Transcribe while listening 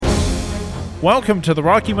Welcome to the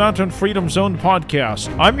Rocky Mountain Freedom Zone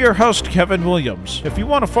podcast. I'm your host, Kevin Williams. If you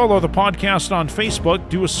want to follow the podcast on Facebook,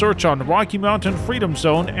 do a search on Rocky Mountain Freedom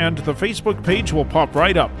Zone and the Facebook page will pop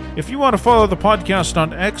right up. If you want to follow the podcast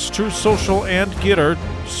on X, Truth Social, and Gitter,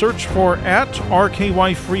 search for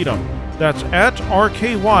 @RKYFreedom. That's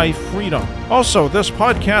 @RKYFreedom. Also, this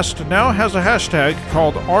podcast now has a hashtag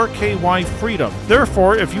called RKYFreedom.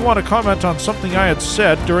 Therefore, if you want to comment on something I had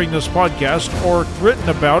said during this podcast or written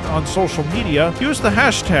about on social media, use the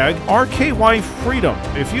hashtag RKYFreedom.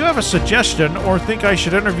 If you have a suggestion or think I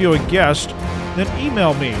should interview a guest, then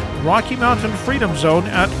email me, Rocky Mountain Freedom Zone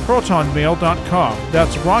 @protonmail.com.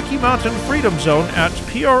 That's Rocky Mountain Freedom Zone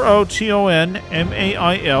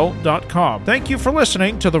 @PROTONMAIL.com. Thank you for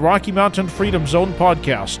listening to the Rocky Mountain Freedom Zone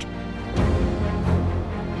podcast.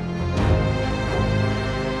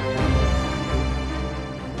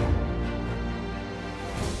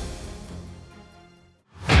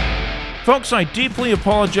 Folks, I deeply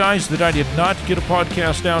apologize that I did not get a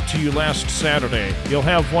podcast out to you last Saturday. You'll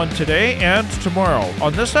have one today and tomorrow.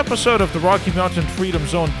 On this episode of the Rocky Mountain Freedom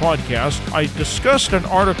Zone podcast, I discussed an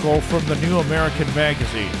article from the New American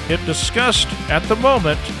Magazine. It discussed, at the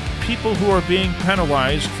moment, people who are being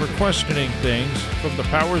penalized for questioning things from the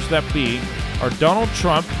powers that be are Donald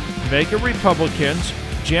Trump, MAGA Republicans,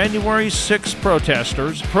 January 6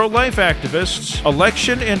 protesters, pro-life activists,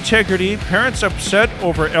 election integrity, parents upset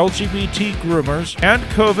over LGBT groomers, and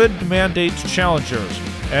COVID mandate challengers.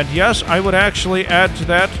 And yes, I would actually add to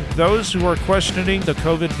that those who are questioning the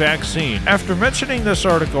COVID vaccine. After mentioning this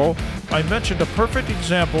article, I mentioned a perfect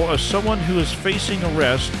example of someone who is facing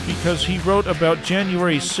arrest because he wrote about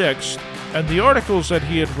January 6th, and the articles that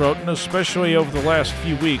he had written, especially over the last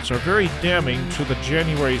few weeks, are very damning to the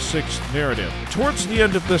January 6th narrative. Towards the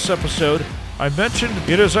end of this episode, I mentioned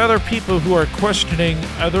it is other people who are questioning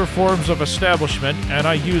other forms of establishment, and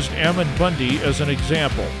I used Ammon Bundy as an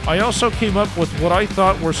example. I also came up with what I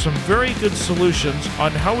thought were some very good solutions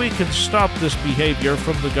on how we can stop this behavior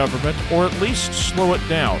from the government, or at least slow it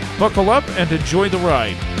down. Buckle up and enjoy the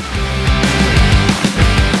ride.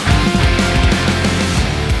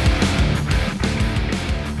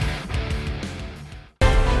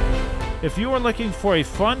 If you are looking for a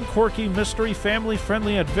fun, quirky, mystery,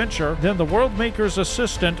 family-friendly adventure, then The World Maker's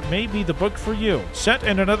Assistant may be the book for you. Set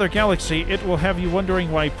in another galaxy, it will have you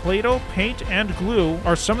wondering why Play-Doh, paint, and glue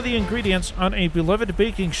are some of the ingredients on a beloved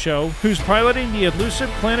baking show who's piloting the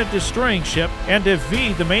elusive planet-destroying ship, and if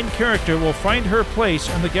V, the main character, will find her place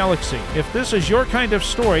in the galaxy. If this is your kind of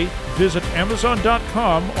story, visit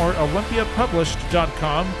Amazon.com or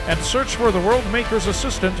OlympiaPublished.com and search for The World Maker's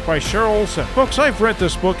Assistant by Cheryl Olsen. Folks, I've read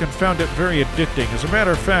this book and found it very addicting. As a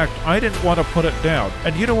matter of fact, I didn't want to put it down.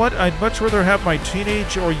 And you know what? I'd much rather have my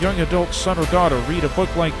teenage or young adult son or daughter read a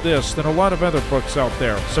book like this than a lot of other books out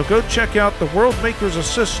there. So go check out The World Maker's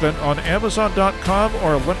Assistant on Amazon.com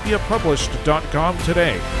or OlympiaPublished.com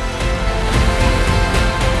today.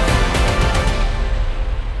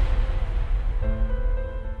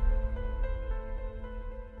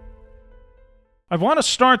 I want to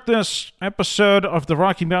start this episode of the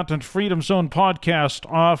Rocky Mountain Freedom Zone podcast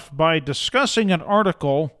off by discussing an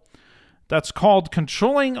article that's called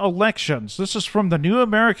Controlling Elections. This is from the New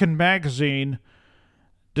American Magazine,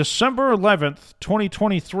 December 11th,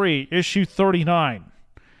 2023, issue 39.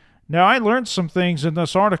 Now, I learned some things in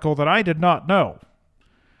this article that I did not know.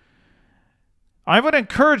 I would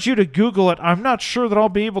encourage you to Google it. I'm not sure that I'll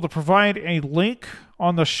be able to provide a link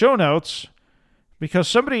on the show notes, because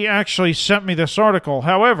somebody actually sent me this article.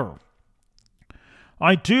 However,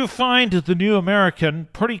 I do find the New American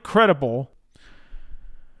pretty credible.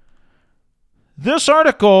 This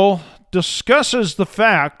article discusses the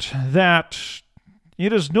fact that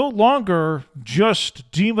it is no longer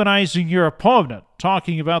just demonizing your opponent,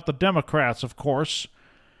 talking about the Democrats, of course,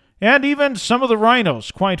 and even some of the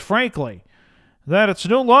rhinos, quite frankly, that it's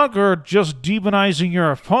no longer just demonizing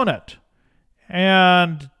your opponent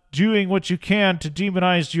and doing what you can to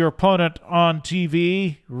demonize your opponent on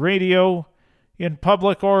TV, radio, in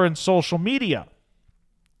public, or in social media.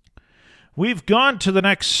 We've gone to the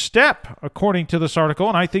next step, according to this article,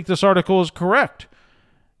 and I think this article is correct.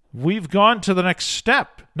 We've gone to the next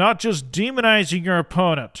step, not just demonizing your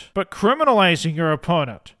opponent, but criminalizing your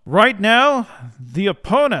opponent. Right now, the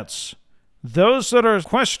opponents, those that are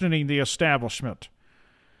questioning the establishment,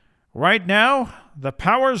 right now, the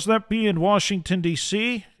powers that be in Washington,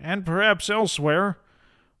 D.C., and perhaps elsewhere,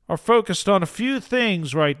 are focused on a few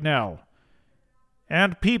things right now.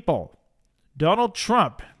 And people. Donald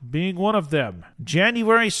Trump being one of them.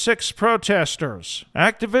 January 6 protesters,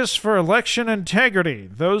 activists for election integrity,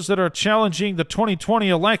 those that are challenging the 2020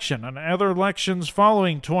 election and other elections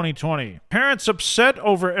following 2020. Parents upset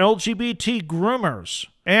over LGBT groomers.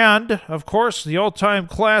 And, of course, the all-time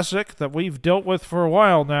classic that we've dealt with for a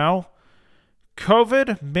while now,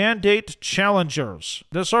 COVID mandate challengers.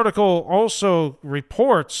 This article also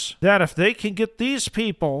reports that if they can get these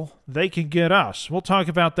people, they can get us. We'll talk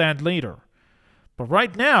about that later. But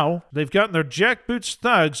right now, they've gotten their jackboots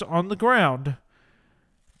thugs on the ground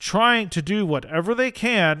trying to do whatever they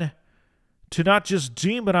can to not just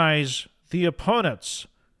demonize the opponents,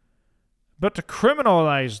 but to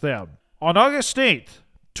criminalize them. On August 8th,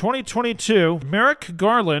 2022, Merrick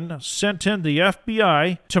Garland sent in the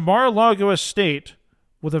FBI to Mar-a-Lago Estate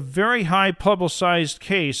with a very high publicized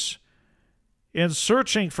case in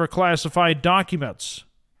searching for classified documents.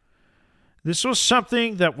 This was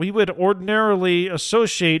something that we would ordinarily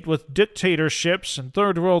associate with dictatorships in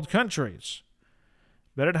third world countries.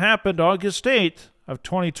 But it happened August 8th of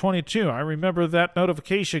 2022. I remember that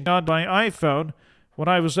notification on my iPhone when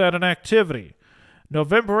I was at an activity.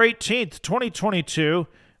 November 18th, 2022,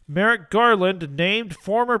 Merrick Garland named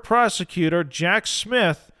former prosecutor Jack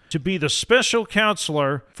Smith to be the special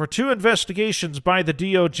counselor for 2 investigations by the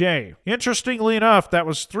DOJ. Interestingly enough, that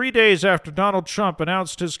was 3 days after Donald Trump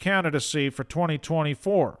announced his candidacy for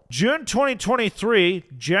 2024. June 2023,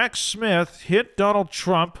 Jack Smith hit Donald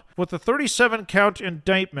Trump with a 37-count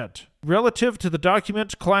indictment relative to the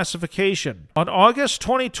document classification. On August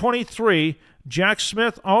 2023, Jack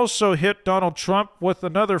Smith also hit Donald Trump with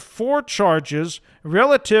another 4 charges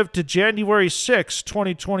relative to January 6,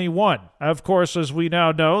 2021. Of course, as we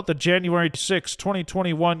now know, the January 6,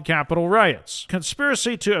 2021 Capitol riots.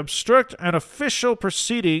 Conspiracy to obstruct an official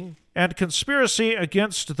proceeding and conspiracy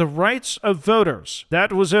against the rights of voters.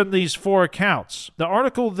 That was in these 4 counts. The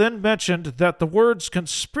article then mentioned that the words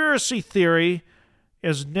conspiracy theory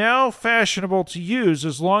is now fashionable to use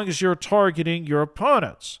as long as you're targeting your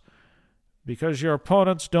opponents, because your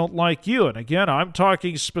opponents don't like you. And again, I'm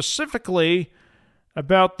talking specifically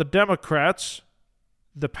about the Democrats,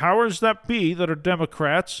 the powers that be that are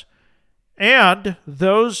Democrats, and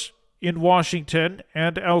those in Washington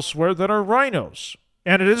and elsewhere that are rhinos.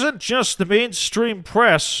 And it isn't just the mainstream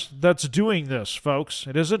press that's doing this, folks.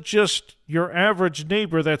 It isn't just your average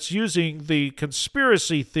neighbor that's using the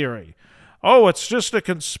conspiracy theory. Oh, it's just a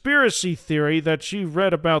conspiracy theory that you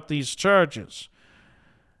read about these charges.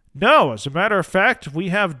 No, as a matter of fact, we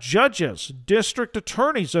have judges, district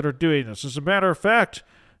attorneys that are doing this. As a matter of fact,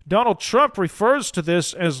 Donald Trump refers to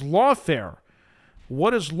this as lawfare.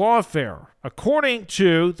 What is lawfare? According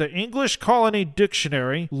to the English Colony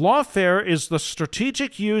Dictionary, lawfare is the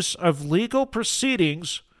strategic use of legal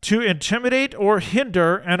proceedings to intimidate or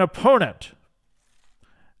hinder an opponent.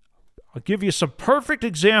 I'll give you some perfect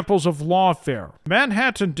examples of lawfare.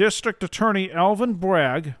 Manhattan District Attorney Alvin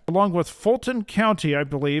Bragg, along with Fulton County, I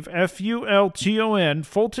believe, Fulton,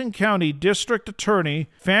 Fulton County District Attorney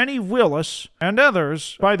Fani Willis, and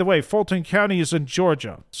others. By the way, Fulton County is in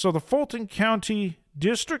Georgia. So the Fulton County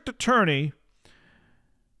District Attorney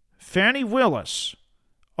Fani Willis,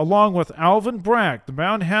 along with Alvin Bragg, the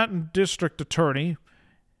Manhattan District Attorney,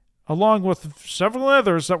 along with several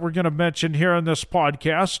others that we're going to mention here in this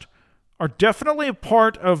podcast, are definitely a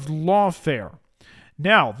part of lawfare.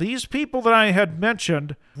 Now, these people that I had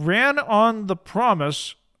mentioned ran on the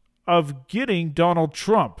promise of getting Donald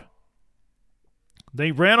Trump.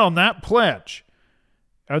 They ran on that pledge,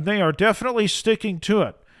 and they are definitely sticking to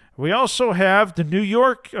it. We also have the New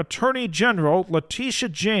York Attorney General, Letitia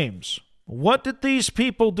James. What did these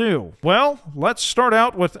people do? Well, let's start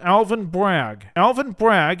out with Alvin Bragg. Alvin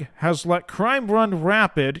Bragg has let crime run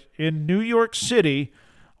rapid in New York City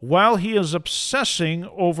while he is obsessing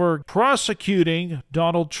over prosecuting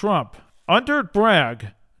Donald Trump. Under Bragg,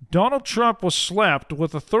 Donald Trump was slapped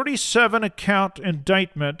with a 37-count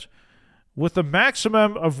indictment with a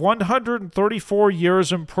maximum of 134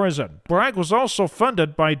 years in prison. Bragg was also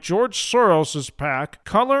funded by George Soros' PAC,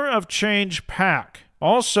 Color of Change PAC.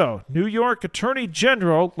 Also, New York Attorney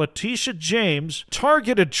General Letitia James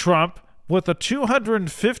targeted Trump with a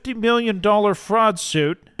 $250 million fraud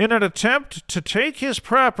suit in an attempt to take his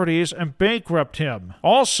properties and bankrupt him.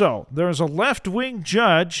 Also, there's a left-wing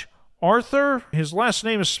judge, Arthur, his last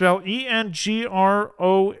name is spelled Engron,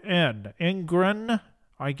 Engren,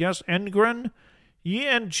 I guess, Engren,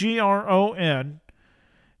 Engron,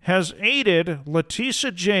 has aided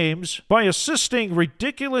Letitia James by assisting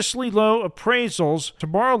ridiculously low appraisals to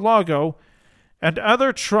Mar-a-Lago and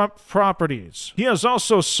other Trump properties. He has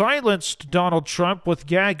also silenced Donald Trump with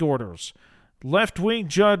gag orders. left-wing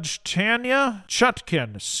Judge Tanya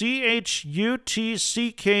Chutkan, Chutkan,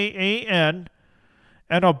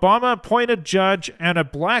 an Obama-appointed judge and a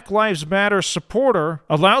Black Lives Matter supporter,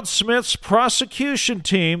 allowed Smith's prosecution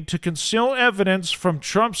team to conceal evidence from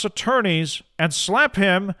Trump's attorneys and slap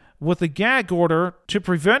him with a gag order to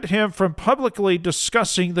prevent him from publicly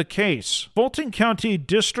discussing the case. Fulton County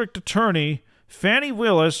District Attorney Fani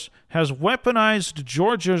Willis has weaponized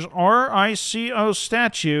Georgia's RICO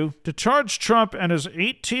statute to charge Trump and his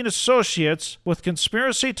 18 associates with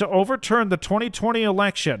conspiracy to overturn the 2020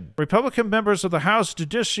 election. Republican members of the House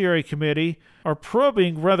Judiciary Committee are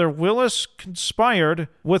probing whether Willis conspired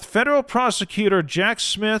with federal prosecutor Jack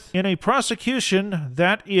Smith in a prosecution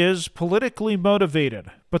that is politically motivated.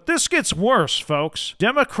 But this gets worse, folks.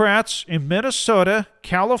 Democrats in Minnesota,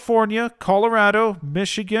 California, Colorado,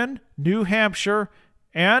 Michigan, New Hampshire,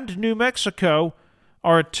 and New Mexico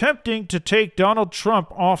are attempting to take Donald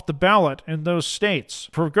Trump off the ballot in those states.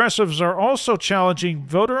 Progressives are also challenging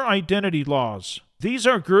voter identity laws. These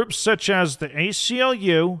are groups such as the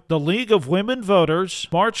ACLU, the League of Women Voters,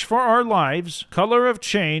 March for Our Lives, Color of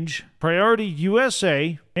Change, Priority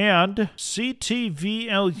USA, and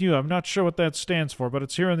CTVLU. I'm not sure what that stands for, but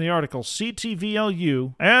it's here in the article.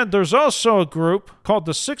 CTVLU. And there's also a group called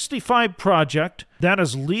the 65 Project that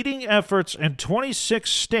is leading efforts in 26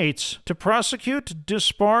 states to prosecute,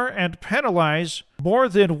 disbar, and penalize more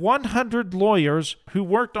than 100 lawyers who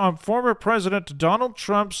worked on former President Donald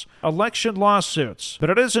Trump's election lawsuits. But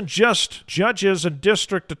it isn't just judges and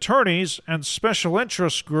district attorneys and special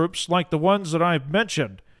interest groups like the ones that I've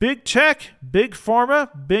mentioned. Big tech, big pharma,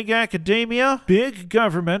 big academia, big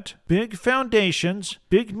government, big foundations,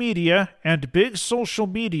 big media, and big social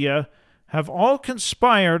media have all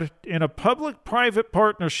conspired in a public-private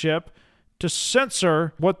partnership to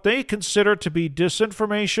censor what they consider to be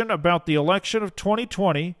disinformation about the election of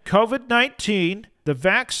 2020, COVID-19, the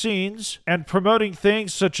vaccines, and promoting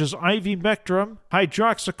things such as ivermectin,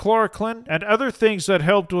 hydroxychloroquine, and other things that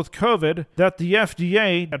helped with COVID that the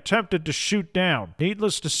FDA attempted to shoot down.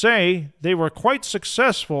 Needless to say, they were quite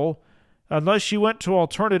successful unless you went to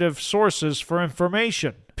alternative sources for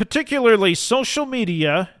information. Particularly social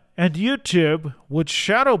media and YouTube would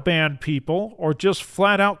shadow ban people or just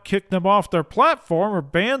flat out kick them off their platform or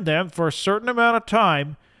ban them for a certain amount of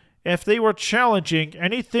time if they were challenging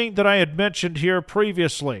anything that I had mentioned here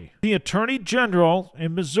previously. The Attorney General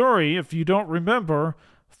in Missouri, if you don't remember,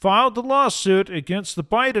 filed a lawsuit against the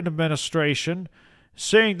Biden administration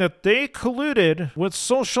saying that they colluded with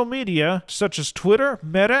social media such as Twitter,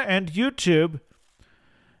 Meta, and YouTube,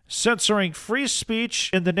 censoring free speech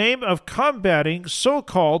in the name of combating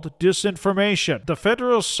so-called disinformation. The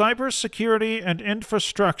Federal Cybersecurity and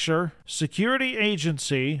Infrastructure Security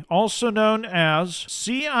Agency, also known as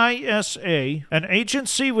CISA, an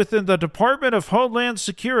agency within the Department of Homeland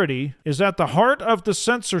Security, is at the heart of the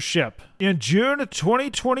censorship. In June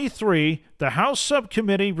 2023, the House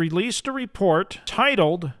Subcommittee released a report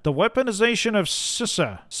titled The Weaponization of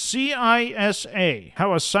CISA,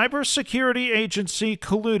 how a cybersecurity agency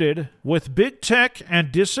colluded with big tech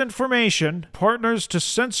and disinformation partners to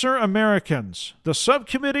censor Americans. The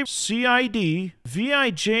subcommittee CID,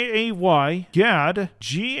 VIJAY, GAD,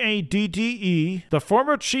 GADDE, the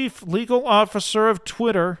former chief legal officer of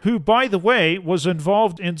Twitter, who, by the way, was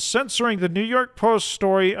involved in censoring the New York Post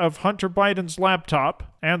story of Hunter Biden's laptop,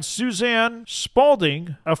 and Suzanne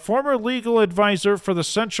Spalding, a former legal advisor for the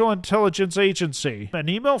Central Intelligence Agency. An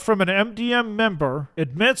email from an MDM member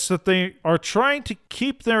admits that they are trying to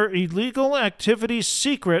keep their illegal activities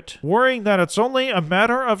secret, worrying that it's only a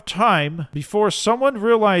matter of time before someone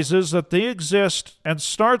realizes that they exist and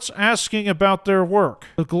starts asking about their work.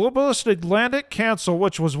 The Globalist Atlantic Council,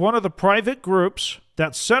 which was one of the private groups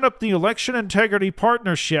that set up the Election Integrity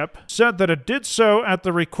Partnership, said that it did so at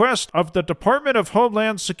the request of the Department of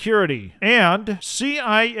Homeland Security and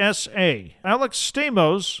CISA. Alex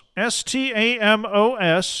Stamos,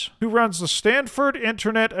 Stamos, who runs the Stanford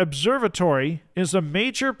Internet Observatory, is a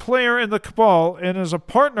major player in the cabal and is a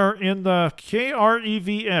partner in the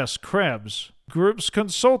Krebs Group's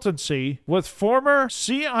consultancy with former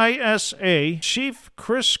CISA Chief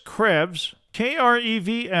Chris Krebs.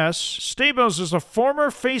 Stamos is a former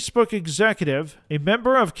Facebook executive, a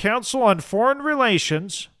member of Council on Foreign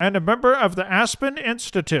Relations, and a member of the Aspen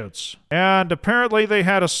Institutes. And apparently they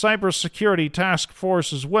had a cybersecurity task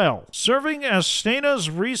force as well. Serving as Stana's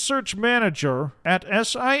research manager at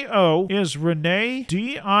SIO is Renee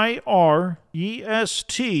Diresta,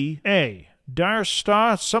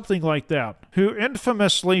 Diresta, something like that. who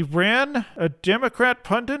infamously ran a Democrat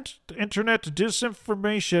pundit internet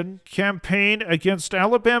disinformation campaign against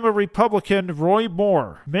Alabama Republican Roy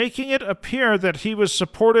Moore, making it appear that he was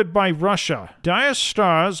supported by Russia.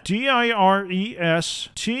 Direstas, DIRESTA''S,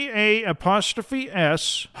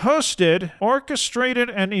 hosted, orchestrated,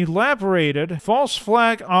 and elaborated false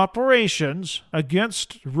flag operations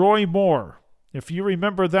against Roy Moore. If you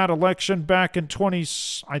remember that election back in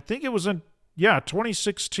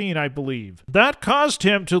 2016, I believe. That caused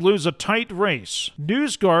him to lose a tight race.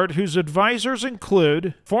 NewsGuard, whose advisors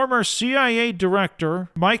include former CIA Director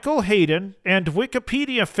Michael Hayden and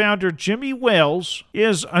Wikipedia founder Jimmy Wales,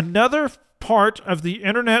 is another part of the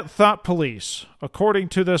Internet Thought Police, according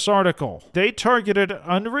to this article. They targeted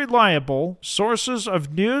unreliable sources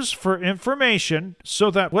of news for information so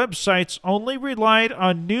that websites only relied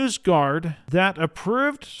on NewsGuard that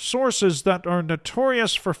approved sources that are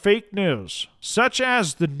notorious for fake news, such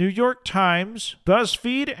as the New York Times,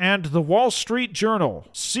 BuzzFeed, and the Wall Street Journal.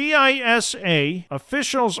 CISA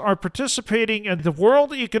officials are participating in the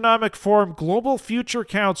World Economic Forum Global Future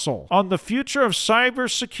Council on the future of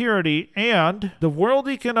cybersecurity and the World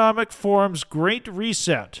Economic Forum's Great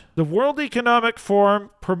Reset. The World Economic Forum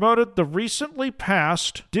promoted the recently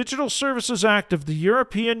passed Digital Services Act of the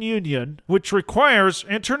European Union, which requires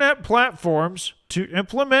internet platforms to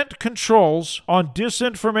implement controls on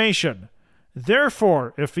disinformation.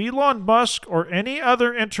 Therefore, if Elon Musk or any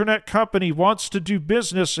other internet company wants to do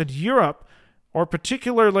business in Europe, or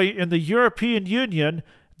particularly in the European Union,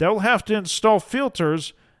 they'll have to install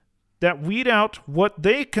filters that weed out what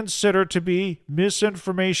they consider to be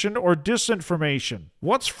misinformation or disinformation.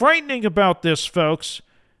 What's frightening about this, folks,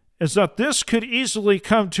 is that this could easily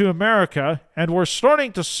come to America, and we're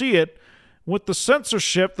starting to see it with the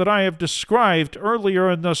censorship that I have described earlier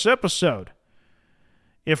in this episode.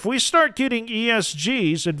 If we start getting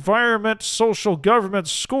ESGs, environment, social, government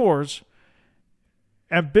scores,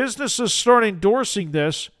 and businesses start endorsing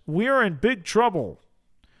this, we are in big trouble.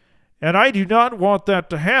 And I do not want that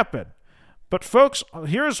to happen. But folks,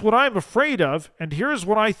 here's what I'm afraid of, and here's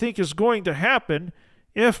what I think is going to happen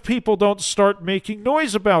if people don't start making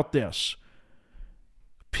noise about this.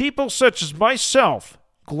 People such as myself,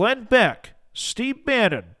 Glenn Beck, Steve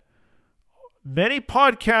Bannon, many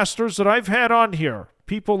podcasters that I've had on here,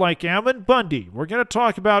 people like Ammon Bundy, we're going to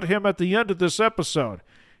talk about him at the end of this episode,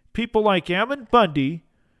 people like Ammon Bundy,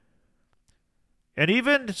 and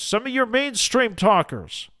even some of your mainstream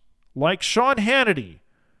talkers, like Sean Hannity,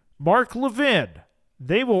 Mark Levin,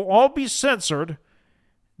 they will all be censored.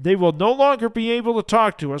 They will no longer be able to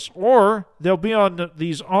talk to us, or they'll be on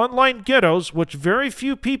these online ghettos, which very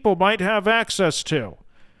few people might have access to.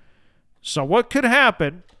 So what could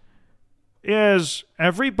happen is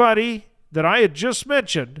everybody that I had just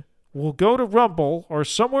mentioned will go to Rumble or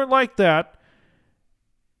somewhere like that,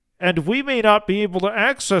 and we may not be able to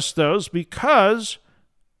access those because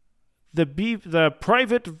the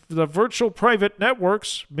virtual private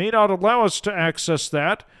networks may not allow us to access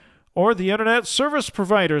that, or the internet service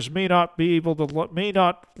providers may not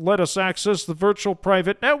let us access the virtual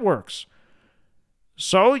private networks.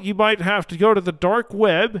 So you might have to go to the dark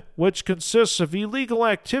web, which consists of illegal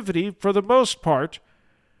activity for the most part,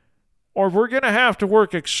 or we're going to have to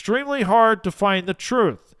work extremely hard to find the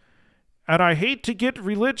truth. And I hate to get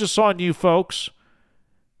religious on you folks,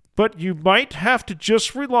 but you might have to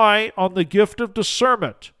just rely on the gift of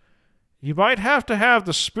discernment. You might have to have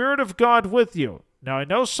the Spirit of God with you. Now, I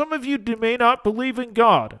know some of you may not believe in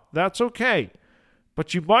God. That's okay.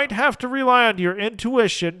 But you might have to rely on your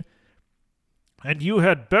intuition, and you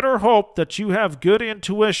had better hope that you have good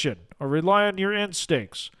intuition or rely on your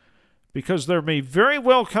instincts, because there may very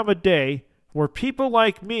well come a day where people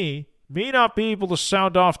like me may not be able to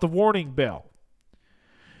sound off the warning bell.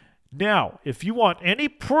 Now, if you want any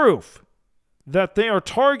proof that they are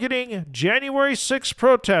targeting January 6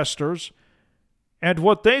 protesters and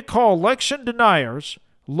what they call election deniers,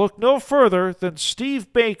 look no further than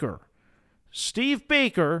Steve Baker. Steve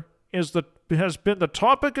Baker has been the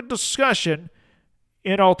topic of discussion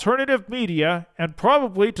in alternative media and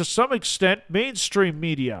probably to some extent mainstream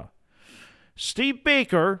media. Steve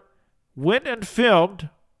Baker went and filmed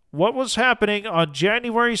what was happening on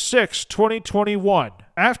January 6, 2021.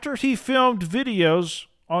 After he filmed videos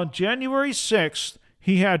on January 6th,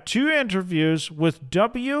 he had 2 interviews with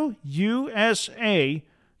WUSA,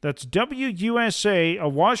 that's WUSA, a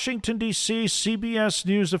Washington, D.C. CBS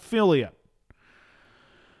News affiliate.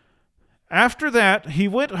 After that, he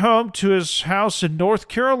went home to his house in North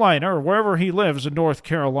Carolina, or wherever he lives in North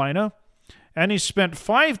Carolina, and he spent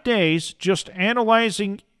 5 days just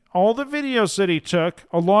analyzing all the videos that he took,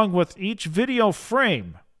 along with each video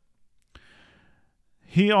frame.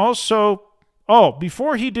 he also...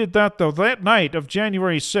 before he did that, though, that night of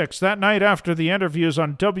January 6th, that night after the interviews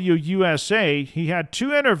on WUSA, he had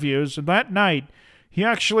 2 interviews, and that night he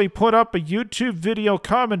actually put up a YouTube video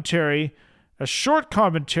commentary, a short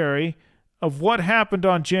commentary, of what happened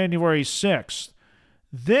on January 6th.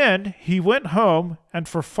 Then he went home, and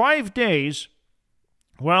for 5 days,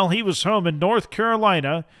 while he was home in North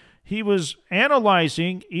Carolina, he was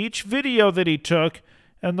analyzing each video that he took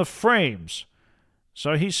and the frames.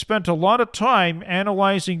 So he spent a lot of time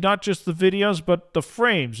analyzing not just the videos, but the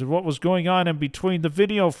frames and what was going on in between the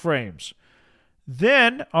video frames.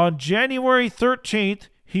 Then, on January 13th,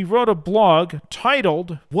 he wrote a blog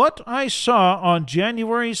titled, "What I Saw on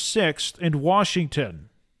January 6th in Washington."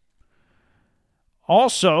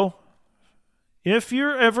 Also, if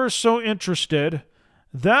you're ever so interested,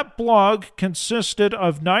 that blog consisted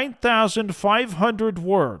of 9,500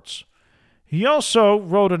 words. He also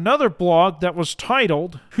wrote another blog that was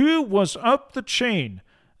titled, "Who Was Up the Chain?"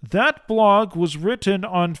 That blog was written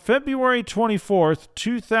on February 24th,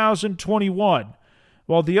 2021,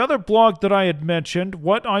 while the other blog that I had mentioned,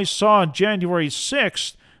 "What I Saw on January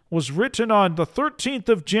 6th, was written on the 13th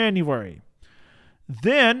of January.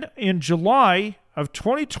 Then, in July of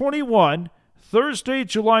 2021, Thursday,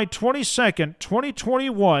 July 22nd,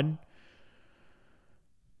 2021,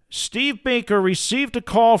 Steve Baker received a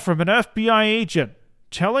call from an FBI agent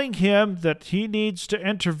telling him that he needs to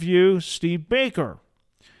interview Steve Baker.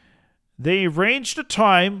 They arranged a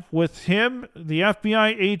time with him, the FBI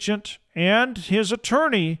agent, and his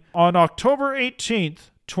attorney on October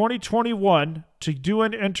 18th, 2021, to do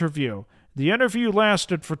an interview. The interview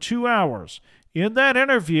lasted for 2 hours. In that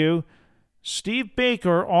interview, Steve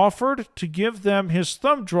Baker offered to give them his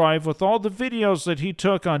thumb drive with all the videos that he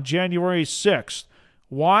took on January 6th.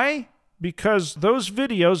 Why? Because those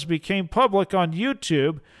videos became public on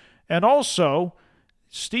YouTube, and also,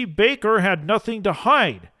 Steve Baker had nothing to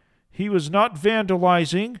hide. He was not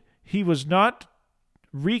vandalizing, he was not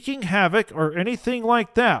wreaking havoc or anything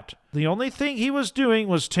like that. The only thing he was doing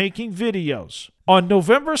was taking videos. On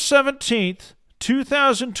November 17th,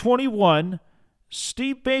 2021,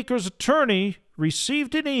 Steve Baker's attorney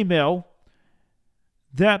received an email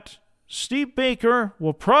that Steve Baker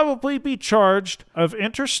will probably be charged of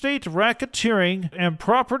interstate racketeering and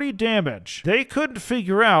property damage. They couldn't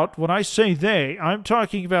figure out, when I say they, I'm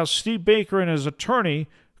talking about Steve Baker and his attorney,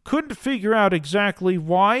 couldn't figure out exactly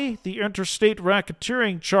why the interstate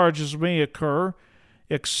racketeering charges may occur,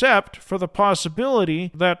 except for the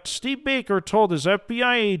possibility that Steve Baker told his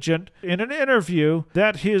FBI agent in an interview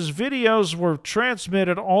that his videos were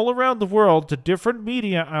transmitted all around the world to different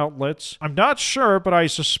media outlets. I'm not sure, but I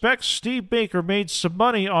suspect Steve Baker made some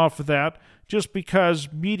money off of that just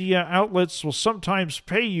because media outlets will sometimes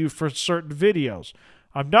pay you for certain videos.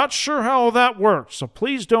 I'm not sure how all that works, so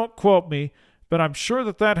please don't quote me, but I'm sure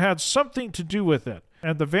that that had something to do with it.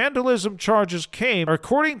 And the vandalism charges came,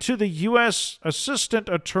 according to the U.S. Assistant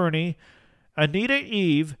Attorney, Anita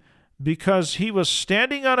Eve, because he was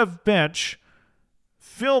standing on a bench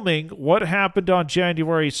filming what happened on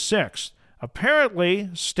January 6th. Apparently,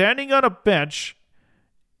 standing on a bench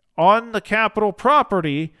on the Capitol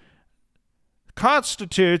property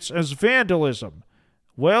constitutes as vandalism.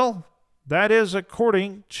 Well, that is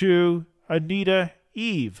according to Anita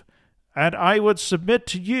Eve. And I would submit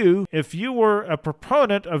to you, if you were a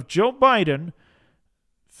proponent of Joe Biden,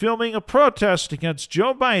 filming a protest against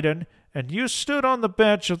Joe Biden, and you stood on the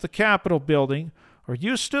bench of the Capitol building, or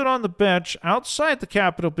you stood on the bench outside the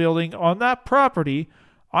Capitol building on that property,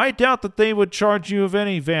 I doubt that they would charge you of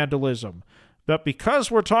any vandalism. But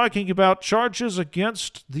because we're talking about charges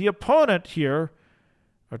against the opponent here,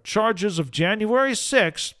 or charges of January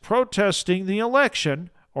 6th protesting the election,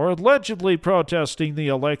 or allegedly protesting the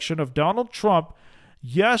election of Donald Trump,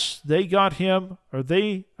 yes, they got him, or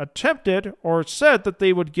they attempted or said that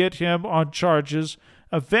they would get him on charges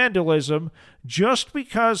of vandalism just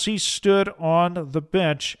because he stood on the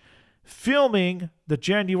bench filming the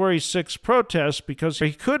January 6th protest because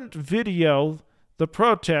he couldn't video the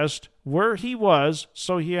protest where he was,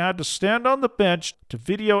 so he had to stand on the bench to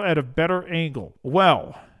video at a better angle.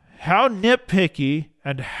 Well, how nitpicky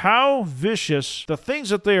and how vicious the things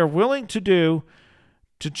that they are willing to do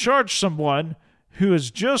to charge someone who is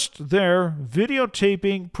just there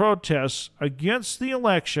videotaping protests against the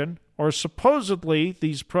election, or supposedly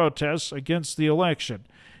these protests against the election.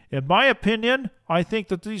 In my opinion, I think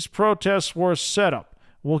that these protests were a setup.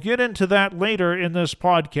 We'll get into that later in this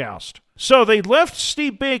podcast. So they left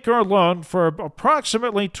Steve Baker alone for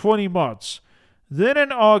approximately 20 months. Then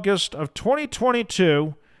in August of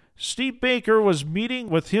 2022, Steve Baker was meeting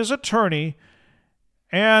with his attorney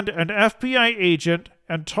and an FBI agent,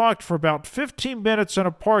 and talked for about 15 minutes in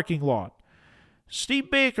a parking lot.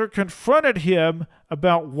 Steve Baker confronted him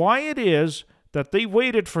about why it is that they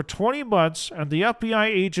waited for 20 months and the FBI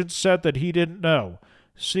agent said that he didn't know.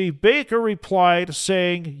 Steve Baker replied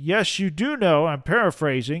saying, "Yes, you do know," I'm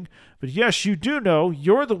paraphrasing, but "yes, you do know.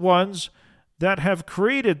 You're the ones that have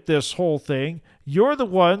created this whole thing. You're the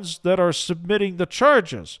ones that are submitting the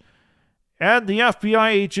charges." And the FBI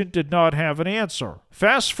agent did not have an answer.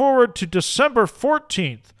 Fast forward to December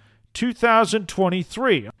 14th,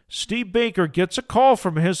 2023. Steve Baker gets a call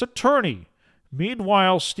from his attorney.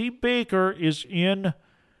 Meanwhile, Steve Baker is in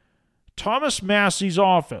Thomas Massey's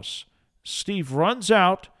office. Steve runs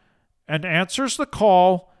out and answers the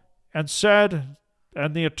call and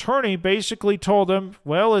the attorney basically told him,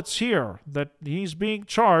 well, it's here, that he's being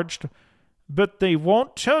charged, but they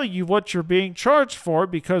won't tell you what you're being charged for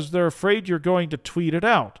because they're afraid you're going to tweet it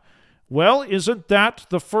out. Well, isn't that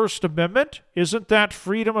the First Amendment? Isn't that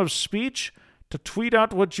freedom of speech to tweet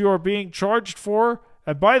out what you are being charged for?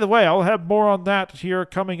 And by the way, I'll have more on that here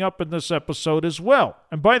coming up in this episode as well.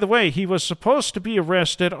 And by the way, he was supposed to be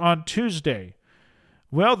arrested on Tuesday.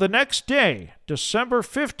 Well, the next day, December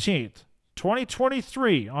 15th,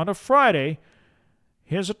 2023, on a Friday,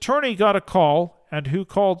 his attorney got a call, and he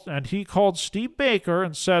called Steve Baker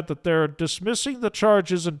and said that they're dismissing the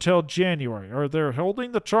charges until January, or they're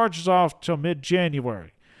holding the charges off till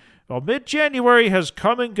mid-January. Well, mid-January has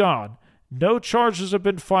come and gone. No charges have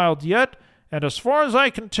been filed yet, and as far as I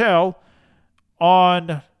can tell,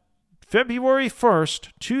 on February 1st,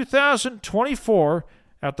 2024,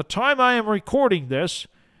 at the time I am recording this,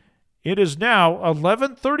 it is now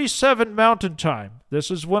 11:37 Mountain Time.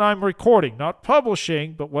 This is when I'm recording, not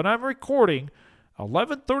publishing, but when I'm recording,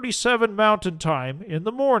 11:37 Mountain Time in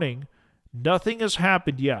the morning. Nothing has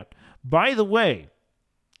happened yet. By the way,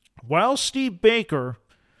 while Steve Baker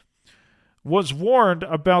was warned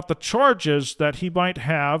about the charges that he might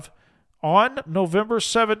have on November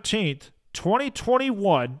 17th,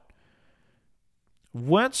 2021,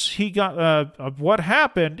 once he got, what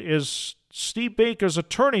happened is Steve Baker's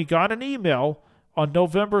attorney got an email on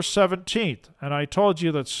November 17th, and I told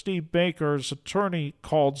you that Steve Baker's attorney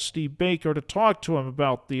called Steve Baker to talk to him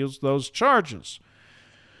about those charges.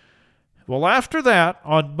 Well, after that,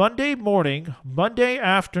 on Monday morning, Monday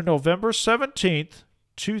after November 17th,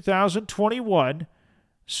 2021,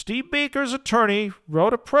 Steve Baker's attorney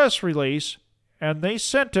wrote a press release, and they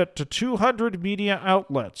sent it to 200 media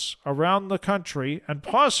outlets around the country and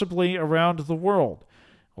possibly around the world.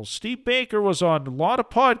 Well, Steve Baker was on a lot of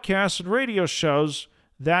podcasts and radio shows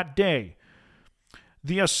that day.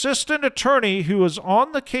 The assistant attorney who was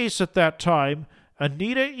on the case at that time,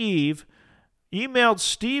 Anita Eve, emailed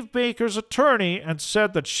Steve Baker's attorney and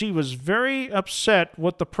said that she was very upset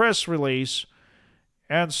with the press release,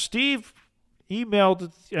 and Steve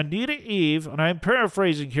emailed Anita Eve, and I'm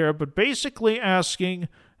paraphrasing here, but basically asking,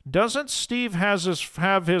 doesn't Steve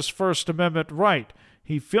have his First Amendment right?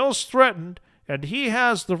 He feels threatened, and he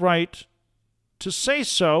has the right to say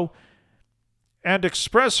so and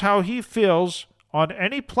express how he feels on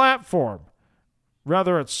any platform,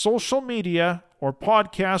 whether it's social media or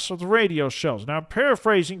podcasts or the radio shows. Now, I'm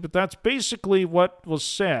paraphrasing, but that's basically what was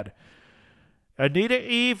said. Anita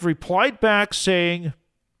Eve replied back saying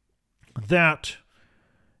that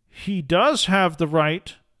he does have the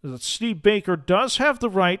right, that Steve Baker does have the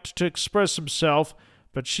right to express himself,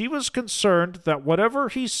 but she was concerned that whatever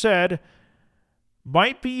he said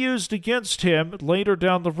might be used against him later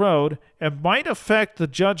down the road and might affect the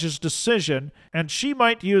judge's decision, and she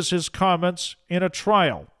might use his comments in a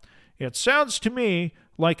trial. It sounds to me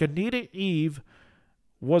like Anita Eve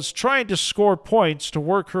was trying to score points to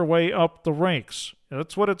work her way up the ranks.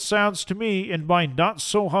 That's what it sounds to me in my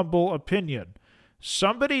not-so-humble opinion.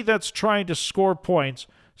 Somebody that's trying to score points,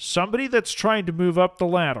 somebody that's trying to move up the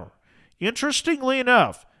ladder. Interestingly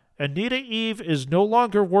enough, Anita Eve is no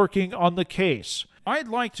longer working on the case. I'd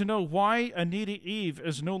like to know why Anita Eve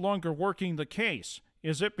is no longer working the case.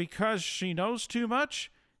 Is it because she knows too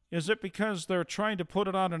much? Is it because they're trying to put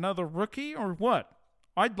it on another rookie, or what?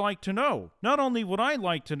 I'd like to know. Not only would I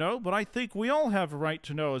like to know, but I think we all have a right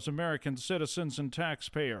to know as American citizens and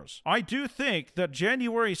taxpayers. I do think that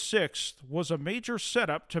January 6th was a major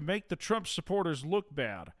setup to make the Trump supporters look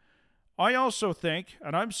bad. I also think,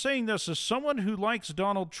 and I'm saying this as someone who likes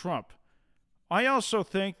Donald Trump, I also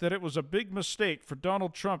think that it was a big mistake for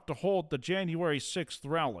Donald Trump to hold the January 6th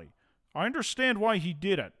rally. I understand why he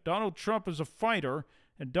did it. Donald Trump is a fighter,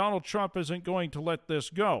 and Donald Trump isn't going to let this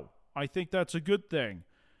go. I think that's a good thing.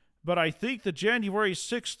 But I think the January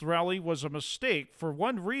 6th rally was a mistake for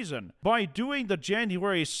one reason. By doing the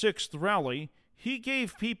January 6th rally, he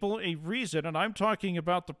gave people a reason, and I'm talking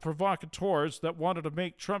about the provocateurs that wanted to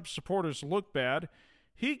make Trump supporters look bad.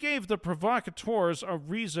 He gave the provocateurs a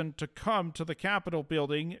reason to come to the Capitol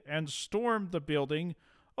building and storm the building,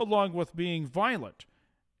 along with being violent.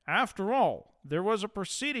 After all, there was a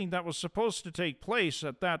proceeding that was supposed to take place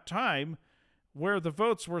at that time where the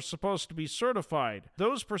votes were supposed to be certified.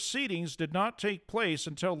 Those proceedings did not take place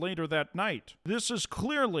until later that night. This is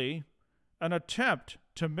clearly an attempt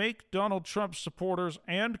to make Donald Trump supporters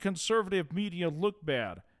and conservative media look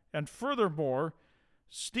bad. And furthermore,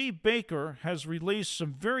 Steve Baker has released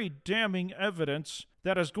some very damning evidence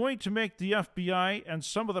that is going to make the FBI and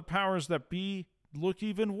some of the powers that be look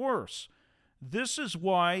even worse. This is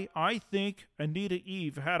why I think Anita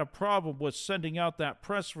Eve had a problem with sending out that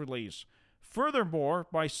press release. Furthermore,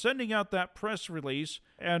 by sending out that press release,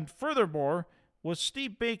 and furthermore, with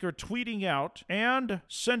Steve Baker tweeting out and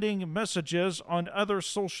sending messages on other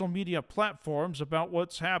social media platforms about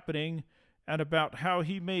what's happening and about how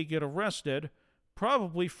he may get arrested,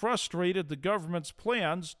 probably frustrated the government's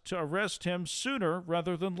plans to arrest him sooner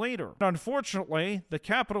rather than later. Unfortunately, the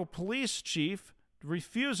Capitol Police Chief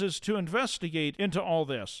refuses to investigate into all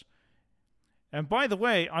this. And by the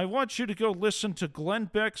way, I want you to go listen to Glenn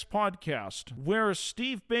Beck's podcast, where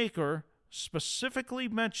Steve Baker specifically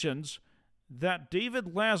mentions that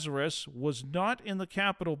David Lazarus was not in the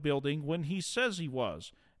Capitol building when he says he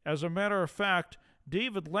was. As a matter of fact,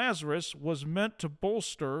 David Lazarus was meant to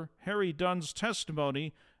bolster Harry Dunn's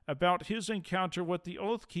testimony about his encounter with the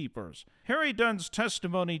Oath Keepers. Harry Dunn's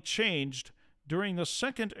testimony changed during the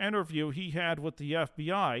second interview he had with the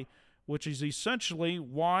FBI, which is essentially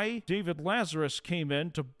why David Lazarus came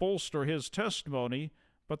in to bolster his testimony.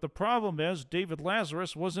 But the problem is David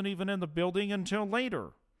Lazarus wasn't even in the building until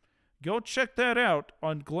later. Go check that out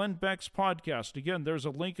on Glenn Beck's podcast. Again, there's a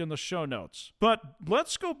link in the show notes. But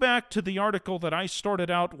let's go back to the article that I started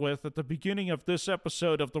out with at the beginning of this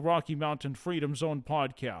episode of the Rocky Mountain Freedom Zone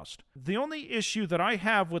podcast. The only issue that I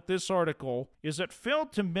have with this article is it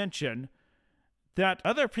failed to mention that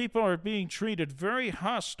other people are being treated very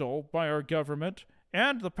hostile by our government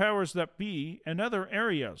and the powers that be in other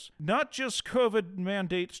areas. Not just COVID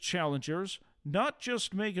mandates challengers, not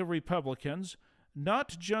just MAGA Republicans,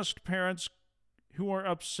 not just parents who are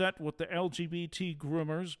upset with the LGBT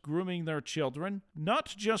groomers grooming their children,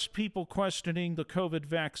 not just people questioning the COVID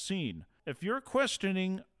vaccine. If you're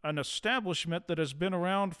questioning an establishment that has been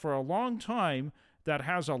around for a long time, that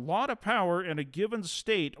has a lot of power in a given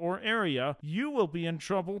state or area, you will be in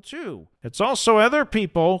trouble too. It's also other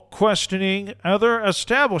people questioning other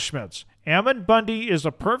establishments. Ammon Bundy is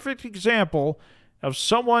a perfect example of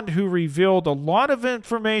someone who revealed a lot of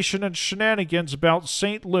information and shenanigans about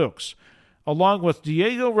St. Luke's, along with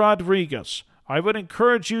Diego Rodriguez. I would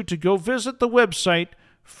encourage you to go visit the website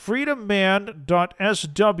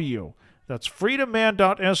freedomman.sw. That's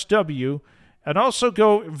freedomman.sw. And also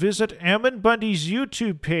go visit Ammon Bundy's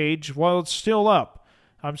YouTube page while it's still up.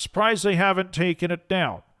 I'm surprised they haven't taken it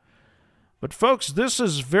down. But folks, this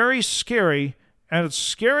is very scary, and it's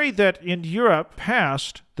scary that in Europe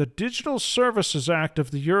passed the Digital Services Act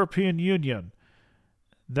of the European Union.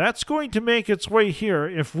 That's going to make its way here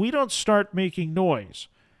if we don't start making noise.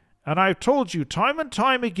 And I've told you time and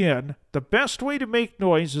time again, the best way to make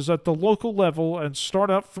noise is at the local level and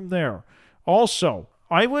start up from there. Also,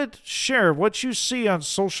 I would share what you see on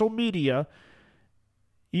social media.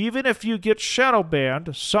 Even if you get shadow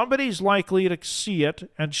banned, somebody's likely to see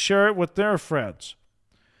it and share it with their friends.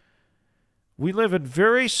 We live in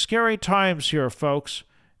very scary times here, folks,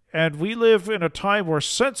 and we live in a time where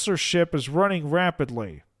censorship is running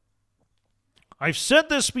rapidly. I've said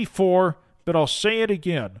this before, but I'll say it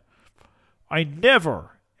again. I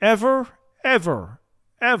never, ever, ever,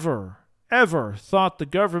 ever, ever thought the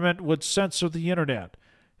government would censor the internet.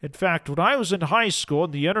 In fact, when I was in high school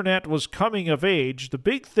and the internet was coming of age, the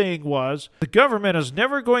big thing was the government is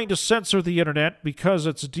never going to censor the internet because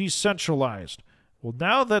it's decentralized. Well,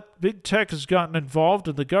 now that big tech has gotten involved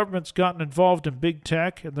and the government's gotten involved in big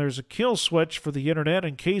tech and there's a kill switch for the internet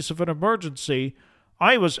in case of an emergency,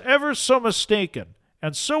 I was ever so mistaken.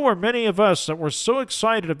 And so were many of us that were so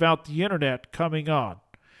excited about the internet coming on.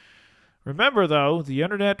 Remember, though, the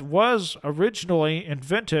internet was originally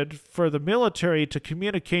invented for the military to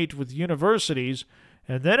communicate with universities,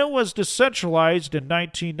 and then it was decentralized in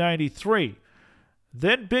 1993.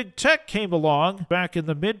 Then big tech came along back in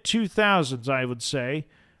the mid-2000s, I would say,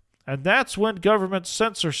 and that's when government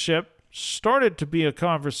censorship started to be a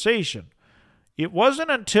conversation. It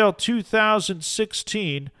wasn't until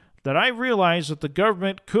 2016 that I realized that the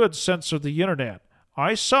government could censor the internet.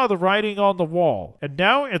 I saw the writing on the wall, and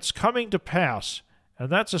now it's coming to pass, and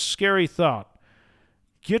that's a scary thought.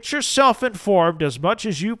 Get yourself informed as much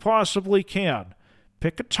as you possibly can.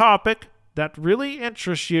 Pick a topic that really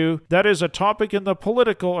interests you, that is a topic in the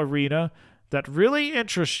political arena that really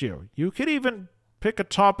interests you. You could even pick a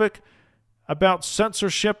topic about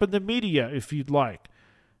censorship in the media if you'd like.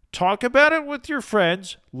 Talk about it with your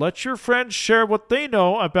friends. Let your friends share what they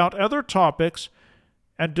know about other topics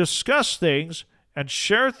and discuss things and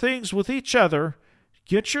share things with each other.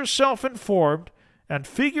 Get yourself informed and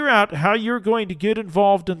figure out how you're going to get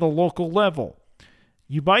involved in the local level.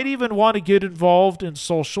 You might even want to get involved in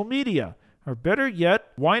social media. Or better yet,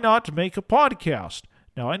 why not make a podcast?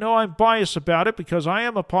 Now, I know I'm biased about it because I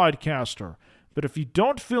am a podcaster. But if you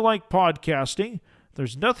don't feel like podcasting,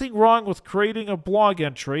 there's nothing wrong with creating a blog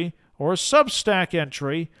entry or a Substack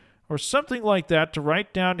entry or something like that to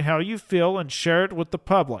write down how you feel and share it with the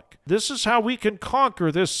public. This is how we can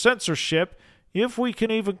conquer this censorship, if we can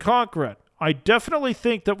even conquer it. I definitely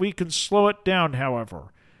think that we can slow it down,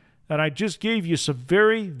 however. And I just gave you some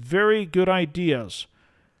very, very good ideas.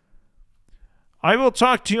 I will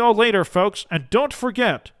talk to you all later, folks, and don't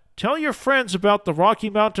forget, tell your friends about the Rocky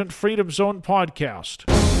Mountain Freedom Zone podcast.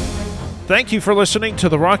 Thank you for listening to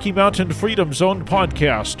the Rocky Mountain Freedom Zone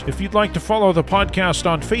podcast. If you'd like to follow the podcast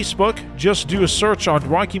on Facebook, just do a search on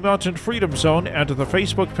Rocky Mountain Freedom Zone and the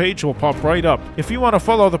Facebook page will pop right up. If you want to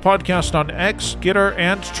follow the podcast on X, Gitter,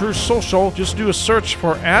 and True Social, just do a search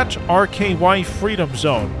for @RKY Freedom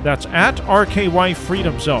Zone. That's @RKY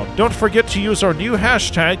Freedom Zone. Don't forget to use our new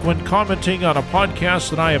hashtag when commenting on a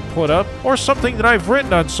podcast that I have put up or something that I've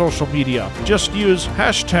written on social media. Just use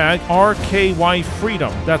hashtag RKY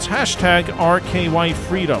Freedom. That's hashtag RKY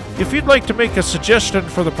Freedom. If you'd like to make a suggestion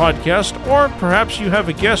for the podcast, or perhaps you have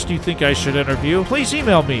a guest you think I should interview, please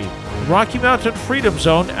email me, Rocky Mountain Freedom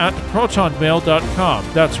Zone @protonmail.com.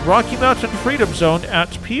 That's Rocky Mountain Freedom Zone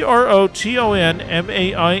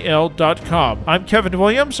 @PROTONMAIL.com. I'm Kevin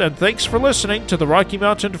Williams, and thanks for listening to the Rocky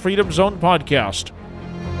Mountain Freedom Zone podcast.